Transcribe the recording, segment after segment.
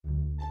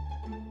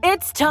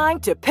It's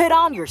time to put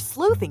on your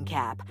sleuthing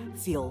cap,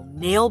 feel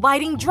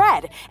nail-biting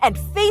dread, and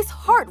face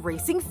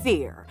heart-racing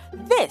fear.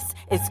 This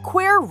is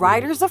Queer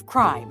Writers of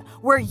Crime,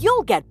 where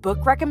you'll get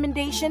book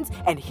recommendations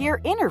and hear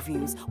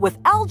interviews with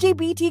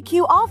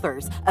LGBTQ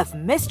authors of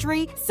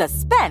mystery,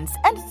 suspense,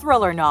 and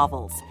thriller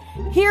novels.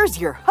 Here's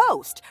your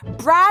host,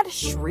 Brad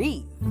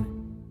Shreve.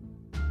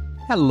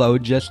 Hello,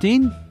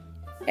 Justine.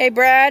 Hey,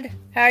 Brad.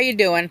 How are you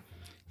doing?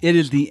 It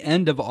is the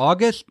end of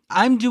August.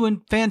 I'm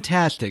doing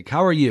fantastic.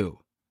 How are you?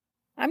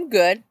 I'm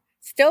good.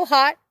 Still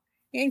hot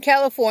in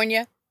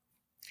California.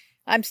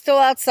 I'm still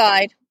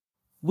outside.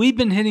 We've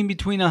been hitting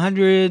between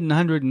 100 and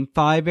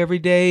 105 every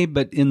day,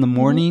 but in the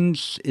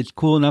mornings, it's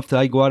cool enough that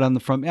I go out on the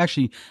front.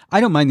 Actually,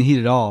 I don't mind the heat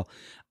at all.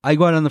 I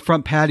go out on the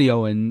front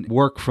patio and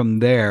work from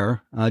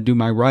there, do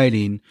my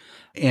writing.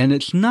 And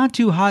it's not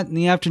too hot in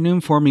the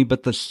afternoon for me,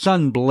 but the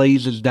sun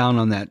blazes down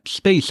on that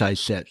space I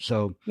sit.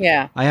 So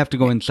yeah, I have to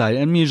go inside.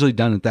 I'm usually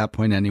done at that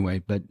point anyway,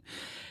 but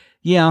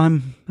yeah,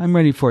 I'm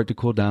ready for it to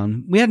cool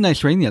down. We had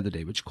nice rain the other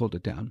day, which cooled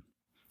it down.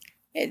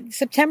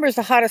 September is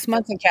the hottest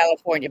month in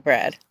California,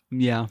 Brad.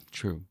 Yeah,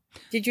 true.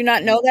 Did you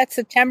not know that?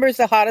 September is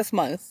the hottest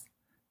month.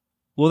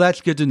 Well,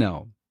 that's good to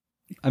know.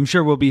 I'm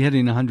sure we'll be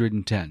hitting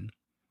 110.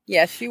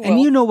 Yes, you will.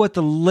 And you know what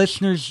the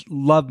listeners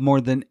love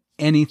more than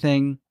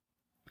anything?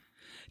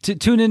 To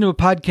tune into a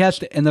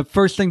podcast and the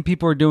first thing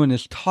people are doing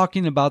is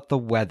talking about the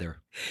weather.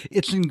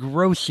 It's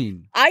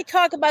engrossing. I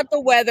talk about the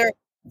weather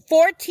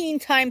 14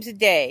 times a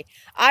day.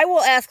 I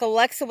will ask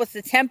Alexa what's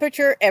the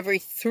temperature every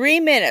 3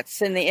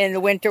 minutes in the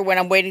winter when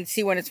I'm waiting to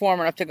see when it's warm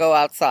enough to go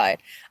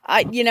outside.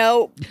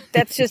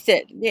 That's just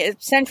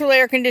it. Central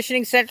air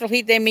conditioning, central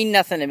heat, they mean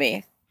nothing to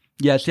me.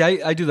 Yeah, see,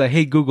 I do the,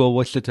 hey, Google,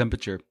 what's the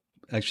temperature?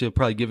 Actually, he'll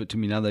probably give it to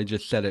me now that I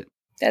just said it.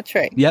 That's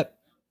right. Yep.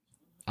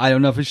 I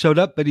don't know if it showed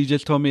up, but he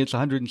just told me it's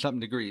 100 and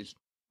something degrees.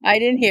 I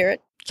didn't hear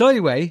it. So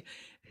anyway,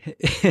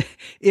 it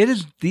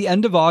is the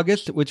end of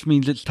August, which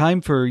means it's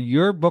time for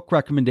your book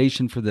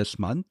recommendation for this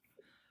month.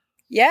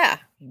 Yeah.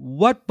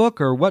 What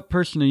book or what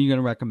person are you going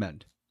to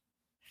recommend?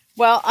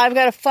 Well, I've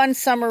got a fun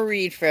summer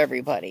read for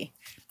everybody.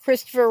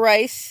 Christopher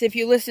Rice, if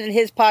you listen to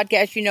his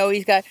podcast, you know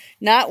he's got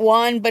not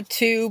one, but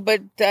two,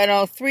 but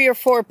 3 or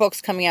 4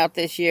 books coming out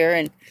this year,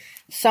 and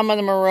some of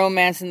them are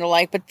romance and the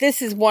like, but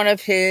this is one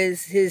of his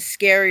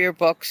scarier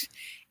books.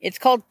 It's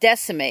called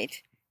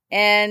Decimate.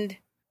 And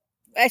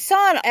I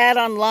saw an ad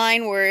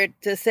online where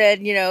it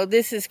said,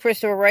 this is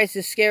Christopher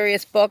Rice's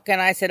scariest book.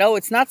 And I said, oh,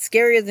 it's not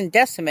scarier than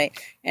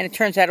Decimate. And it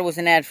turns out it was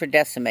an ad for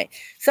Decimate.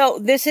 So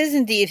this is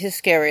indeed his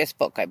scariest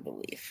book, I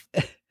believe.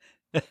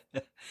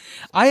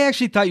 I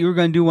actually thought you were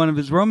going to do one of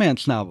his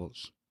romance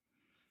novels.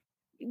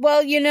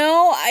 Well,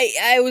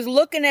 I was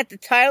looking at the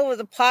title of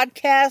the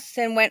podcast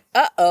and went,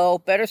 uh-oh,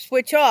 better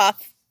switch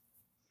off.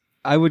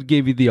 I would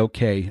give you the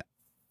okay.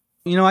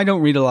 I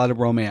don't read a lot of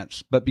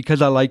romance, but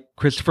because I like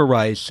Christopher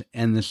Rice,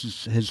 and this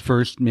is his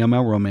first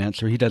male-male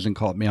romance, or he doesn't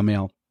call it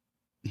male-male.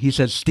 He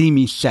says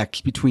steamy sex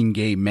between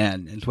gay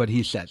men is what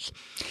he says.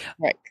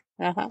 Right.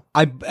 Uh-huh.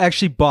 I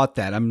actually bought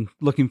that. I'm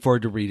looking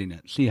forward to reading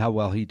it, see how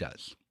well he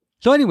does.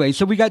 So anyway,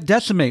 we got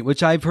Decimate,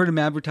 which I've heard him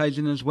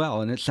advertising as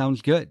well, and it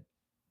sounds good.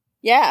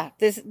 Yeah,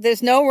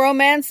 there's no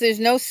romance, there's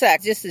no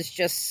sex. This is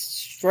just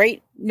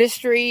straight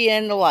mystery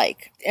and the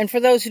like. And for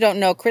those who don't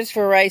know,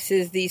 Christopher Rice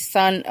is the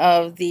son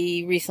of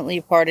the recently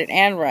departed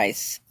Anne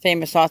Rice,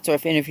 famous author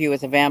of Interview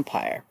with a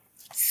Vampire.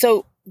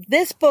 So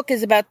this book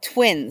is about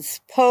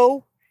twins,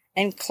 Poe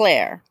and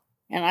Claire.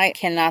 And I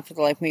cannot for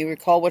the life of me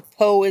recall what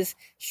Poe is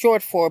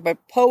short for, but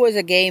Poe is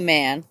a gay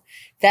man.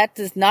 That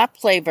does not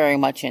play very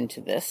much into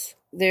this.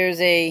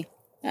 There's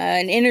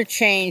an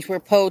interchange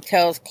where Poe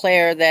tells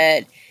Claire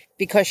that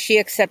because she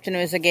accepted him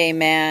as a gay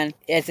man,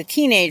 as a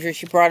teenager,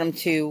 she brought him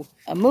to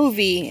a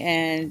movie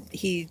and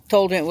he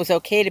told him it was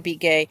okay to be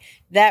gay.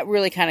 That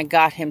really kind of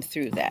got him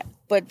through that.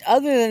 But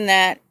other than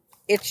that,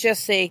 it's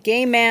just a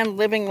gay man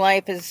living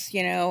life as,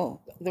 the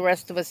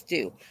rest of us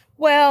do.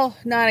 Well,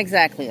 not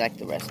exactly like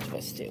the rest of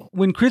us do.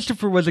 When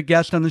Christopher was a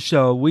guest on the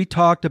show, we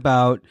talked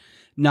about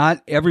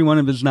not every one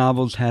of his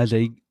novels has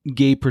a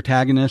gay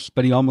protagonist,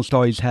 but he almost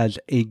always has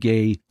a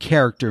gay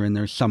character in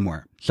there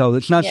somewhere. So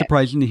it's not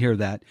surprising to hear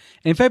that.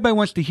 And if anybody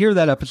wants to hear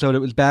that episode, it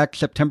was back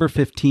September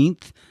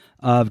 15th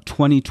of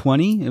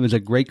 2020. It was a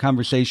great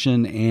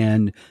conversation,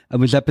 and it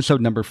was episode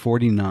number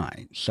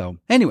 49. So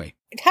anyway.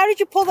 How did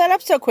you pull that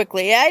up so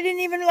quickly? I didn't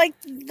even like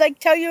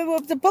tell you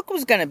what the book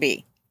was going to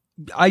be.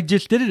 I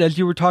just did it as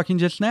you were talking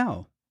just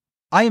now.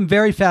 I am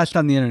very fast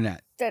on the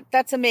internet.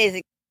 That's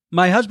amazing.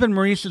 My husband,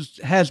 Maurice,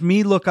 has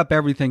me look up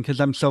everything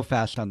because I'm so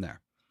fast on there.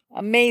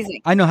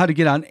 Amazing. I know how to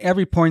get on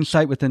every porn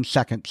site within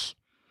seconds.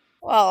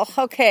 Well,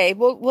 okay.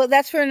 Well,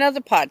 that's for another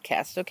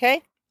podcast,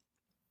 okay?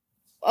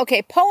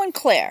 Okay, Poe and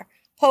Claire.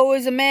 Poe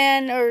is a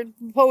man, or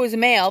Poe is a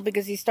male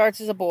because he starts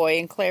as a boy,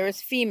 and Claire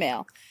is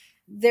female.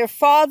 Their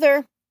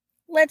father,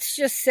 let's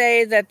just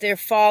say that their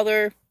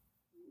father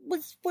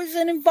was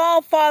an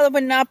involved father,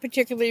 but not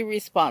particularly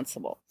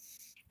responsible.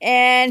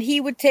 And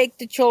he would take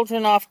the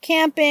children off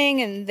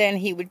camping, and then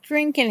he would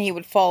drink, and he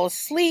would fall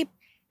asleep.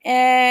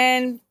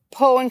 And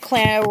Poe and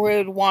Claire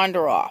would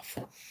wander off.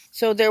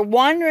 So they're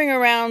wandering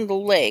around the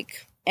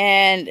lake,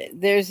 and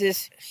there's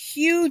this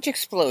huge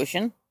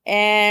explosion,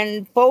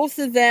 and both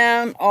of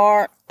them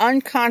are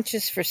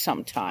unconscious for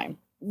some time.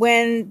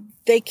 When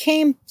they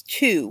came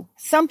to,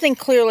 something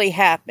clearly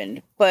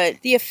happened,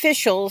 but the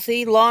officials,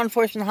 the law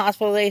enforcement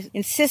hospital, they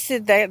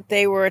insisted that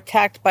they were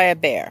attacked by a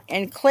bear.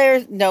 And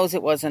Claire knows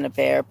it wasn't a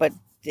bear, but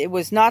it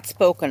was not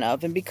spoken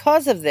of. And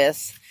because of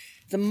this,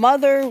 the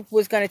mother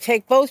was going to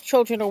take both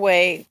children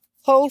away.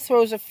 Poe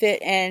throws a fit,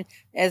 and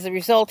as a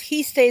result,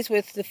 he stays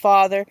with the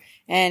father,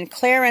 and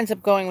Claire ends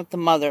up going with the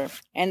mother.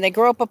 And they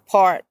grow up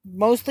apart,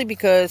 mostly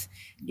because,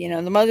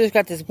 the mother's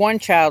got this one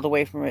child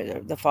away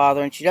from the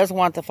father, and she doesn't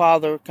want the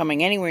father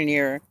coming anywhere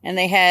near her. And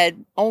they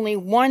had only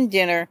one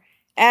dinner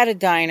at a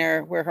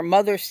diner where her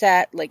mother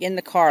sat, in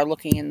the car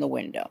looking in the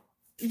window.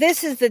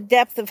 This is the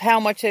depth of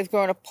how much they've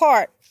grown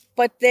apart,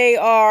 but they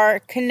are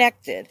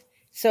connected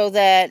so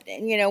that,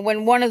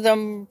 when one of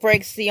them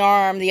breaks the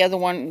arm, the other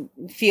one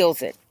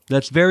feels it.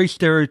 That's very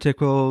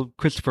stereotypical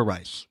Christopher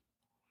Rice.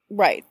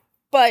 Right.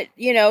 But,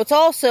 it's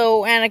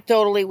also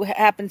anecdotally what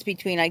happens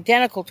between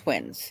identical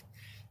twins.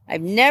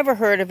 I've never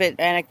heard of it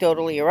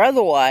anecdotally or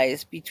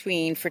otherwise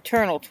between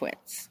fraternal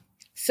twins.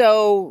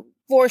 So,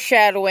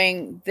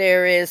 foreshadowing,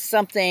 there is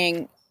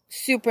something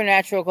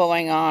supernatural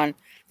going on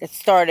that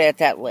started at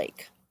that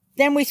lake.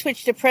 Then we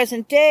switch to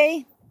present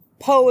day.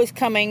 Poe is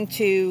coming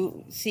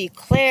to see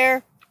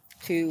Claire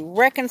to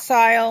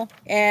reconcile,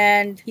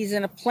 and he's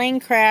in a plane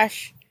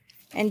crash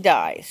and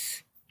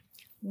dies.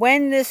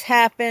 When this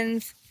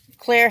happens,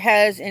 Claire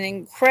has an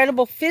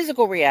incredible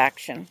physical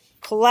reaction,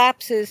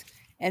 collapses,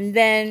 and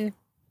then,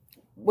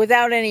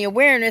 without any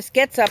awareness,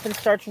 gets up and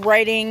starts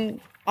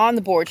writing on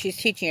the board. She's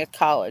teaching at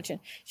college,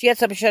 and she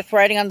gets up and starts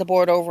writing on the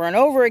board over and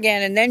over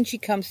again, and then she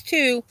comes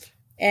to,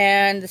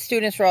 and the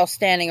students are all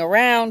standing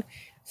around,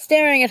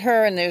 staring at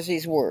her, and there's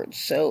these words.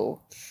 So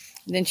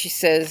then she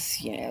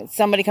says,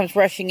 somebody comes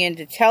rushing in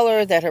to tell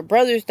her that her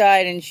brother's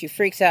died, and she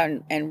freaks out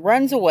and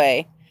runs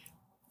away.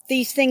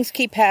 These things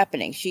keep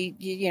happening. She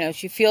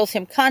feels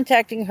him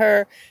contacting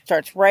her,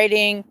 starts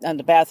writing on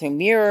the bathroom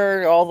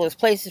mirror, all those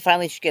places.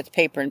 Finally, she gets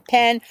paper and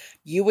pen.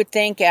 You would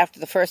think after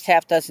the first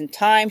half dozen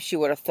times, she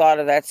would have thought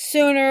of that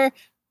sooner.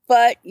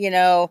 But,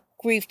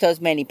 grief does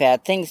many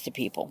bad things to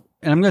people.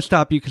 And I'm going to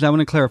stop you because I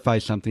want to clarify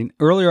something.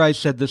 Earlier, I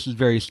said this is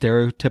very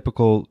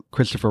stereotypical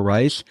Christopher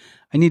Rice.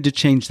 I need to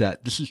change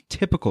that. This is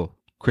typical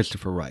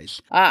Christopher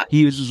Rice.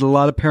 He uses a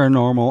lot of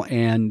paranormal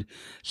and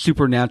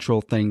supernatural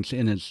things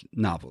in his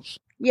novels.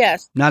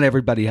 Yes. Not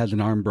everybody has an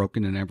arm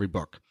broken in every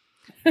book.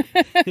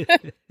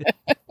 I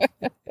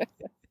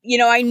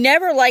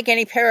never like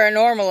any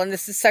paranormal, and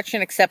this is such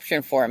an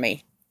exception for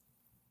me.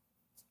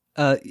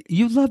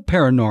 You love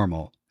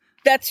paranormal.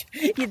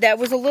 That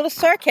was a little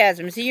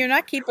sarcasm. See, you're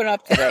not keeping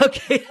up today.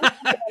 Okay.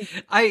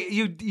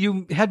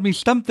 You had me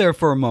stumped there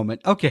for a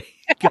moment. Okay.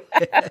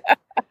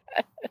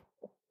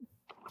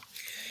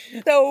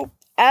 So,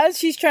 as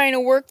she's trying to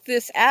work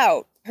this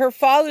out, her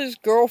father's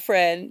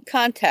girlfriend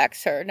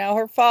contacts her. Now,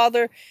 her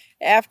father,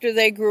 after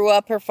they grew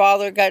up, her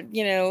father got,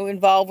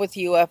 involved with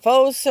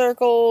UFO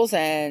circles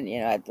and,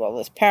 had all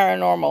this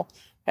paranormal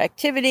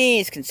activity.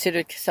 He's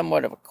considered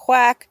somewhat of a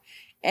quack.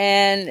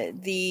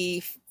 And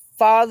the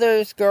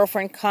father's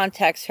girlfriend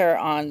contacts her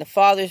on the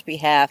father's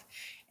behalf.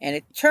 And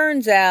it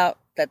turns out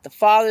that the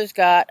father's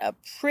got a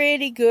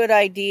pretty good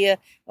idea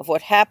of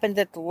what happened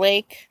at the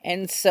lake.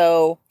 And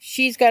so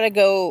she's got to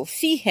go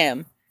see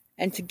him.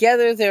 And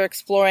together they're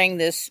exploring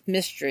this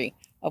mystery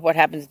of what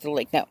happens at the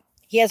lake. Now,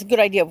 he has a good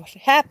idea of what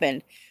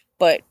happened,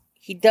 but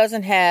he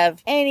doesn't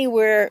have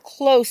anywhere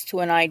close to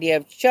an idea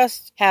of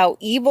just how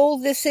evil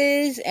this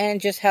is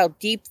and just how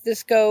deep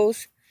this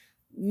goes.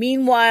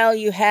 Meanwhile,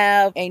 you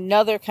have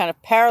another kind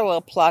of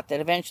parallel plot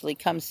that eventually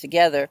comes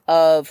together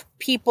of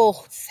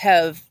people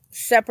have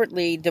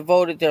separately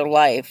devoted their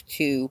life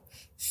to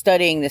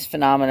studying this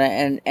phenomena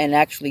and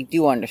actually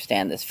do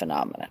understand this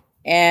phenomena.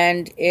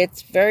 And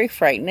it's very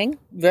frightening,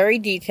 very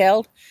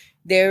detailed.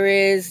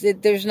 There's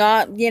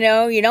not,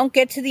 you don't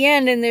get to the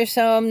end and there's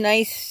some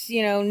nice,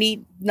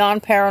 neat,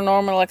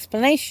 non-paranormal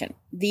explanation.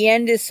 The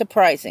end is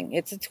surprising.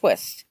 It's a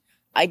twist.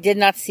 I did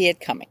not see it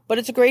coming, but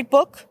it's a great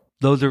book.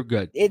 Those are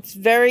good. It's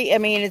very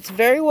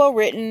well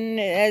written,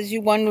 as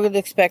one would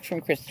expect from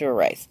Christopher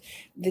Rice.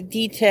 The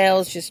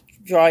details just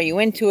draw you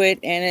into it,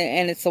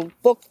 and it's a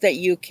book that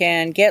you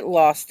can get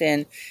lost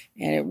in,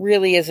 and it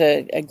really is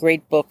a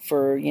great book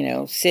for,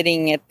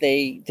 sitting at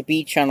the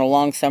beach on a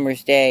long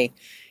summer's day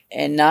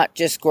and not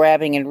just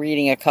grabbing and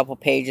reading a couple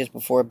pages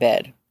before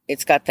bed.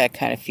 It's got that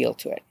kind of feel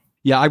to it.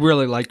 Yeah, I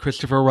really like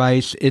Christopher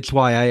Rice. It's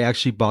why I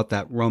actually bought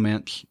that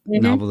romance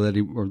novel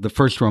or the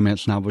first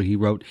romance novel he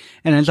wrote.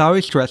 And as I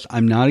always stress,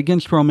 I'm not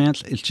against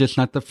romance. It's just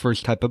not the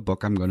first type of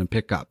book I'm going to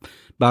pick up.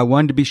 But I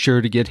wanted to be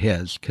sure to get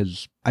his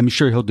because I'm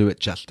sure he'll do it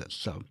justice.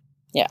 So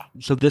yeah.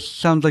 So this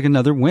sounds like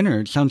another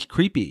winner. It sounds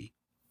creepy.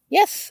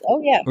 Yes.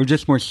 Oh yeah. Or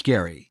just more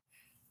scary.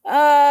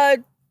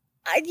 It's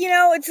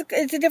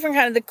a different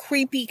kind of the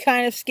creepy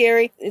kind of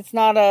scary. It's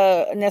not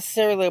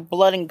necessarily a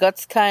blood and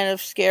guts kind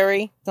of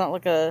scary. It's not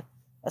like a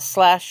a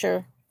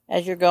slasher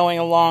as you're going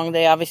along.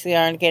 They obviously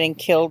aren't getting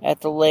killed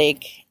at the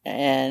lake,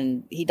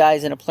 and he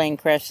dies in a plane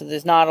crash, so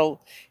there's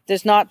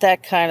not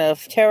that kind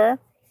of terror.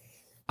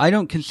 I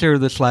don't consider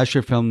the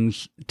slasher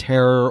films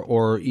terror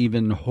or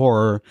even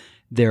horror.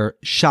 They're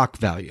shock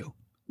value.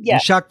 Yeah.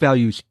 The shock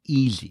value is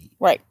easy.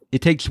 Right.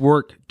 It takes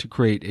work to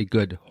create a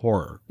good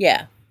horror.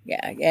 Yeah.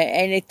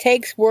 And it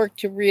takes work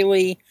to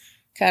really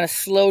kind of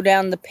slow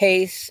down the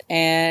pace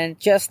and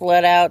just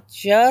let out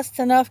just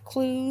enough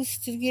clues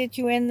to get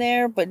you in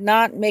there, but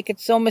not make it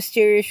so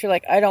mysterious. You're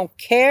like, I don't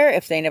care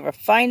if they never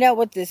find out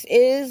what this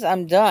is.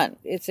 I'm done.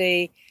 It's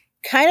a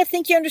kind of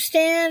think you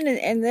understand,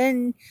 and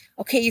then,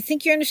 okay, you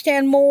think you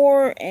understand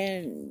more,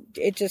 and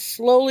it's just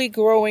slowly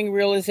growing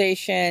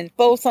realization,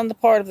 both on the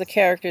part of the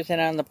characters and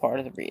on the part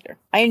of the reader.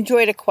 I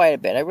enjoyed it quite a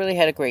bit. I really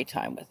had a great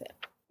time with it.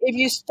 If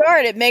you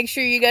start it, make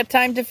sure you got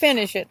time to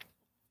finish it.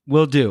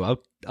 Will do.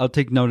 I'll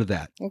take note of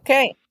that.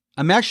 Okay.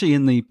 I'm actually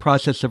in the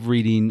process of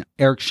reading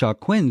Eric Shaw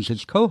Quinn's,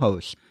 his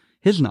co-host,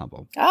 his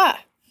novel. I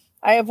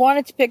have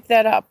wanted to pick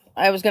that up.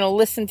 I was going to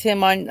listen to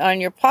him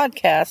on your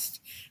podcast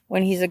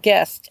when he's a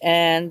guest,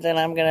 and then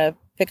I'm going to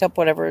pick up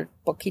whatever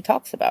book he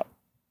talks about.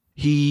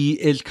 He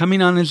is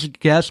coming on as a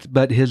guest,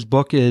 but his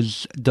book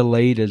is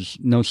delayed, as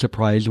no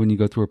surprise when you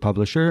go through a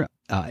publisher.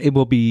 It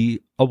will be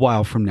a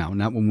while from now,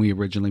 not when we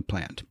originally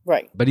planned.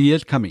 Right. But he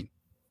is coming.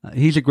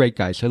 He's a great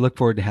guy, so I look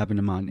forward to having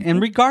him on.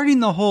 And regarding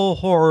the whole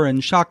horror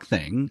and shock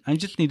thing, I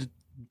just need to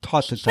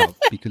toss this out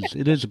because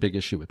it is a big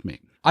issue with me.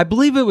 I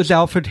believe it was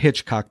Alfred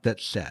Hitchcock that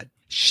said,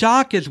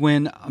 shock is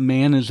when a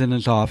man is in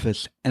his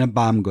office and a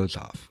bomb goes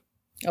off.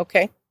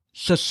 Okay.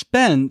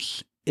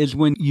 Suspense is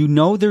when you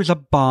know there's a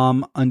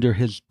bomb under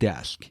his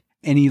desk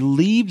and he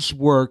leaves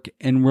work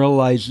and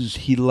realizes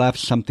he left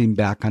something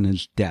back on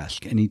his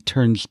desk and he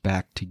turns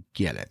back to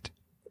get it.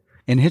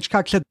 And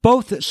Hitchcock said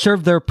both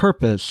serve their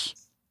purpose,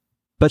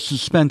 but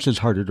suspense is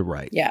harder to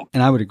write. Yeah.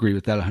 And I would agree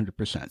with that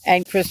 100%.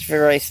 And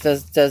Christopher Rice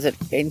does it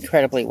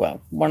incredibly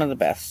well. One of the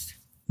best.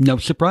 No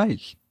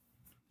surprise.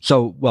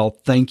 So, well,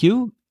 thank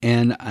you.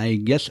 And I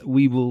guess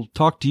we will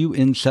talk to you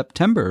in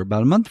September,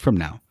 about a month from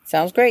now.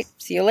 Sounds great.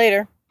 See you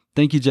later.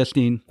 Thank you,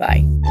 Justine.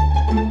 Bye.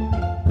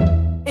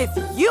 If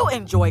you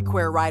enjoy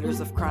Queer Writers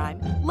of Crime,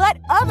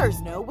 let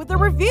others know with a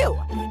review.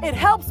 It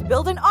helps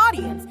build an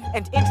audience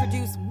and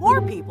introduce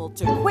more people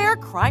to queer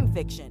crime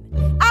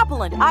fiction.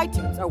 Apple and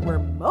iTunes are where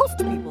most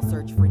people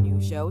search for new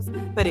shows,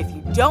 but if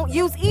you don't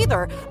use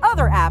either,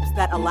 other apps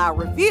that allow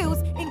reviews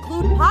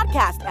include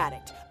Podcast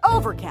Addict,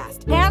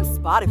 Overcast, and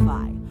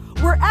Spotify.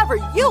 Wherever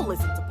you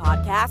listen to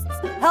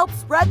podcasts, help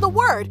spread the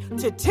word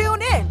to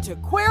tune in to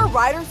Queer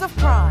Writers of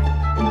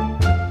Crime.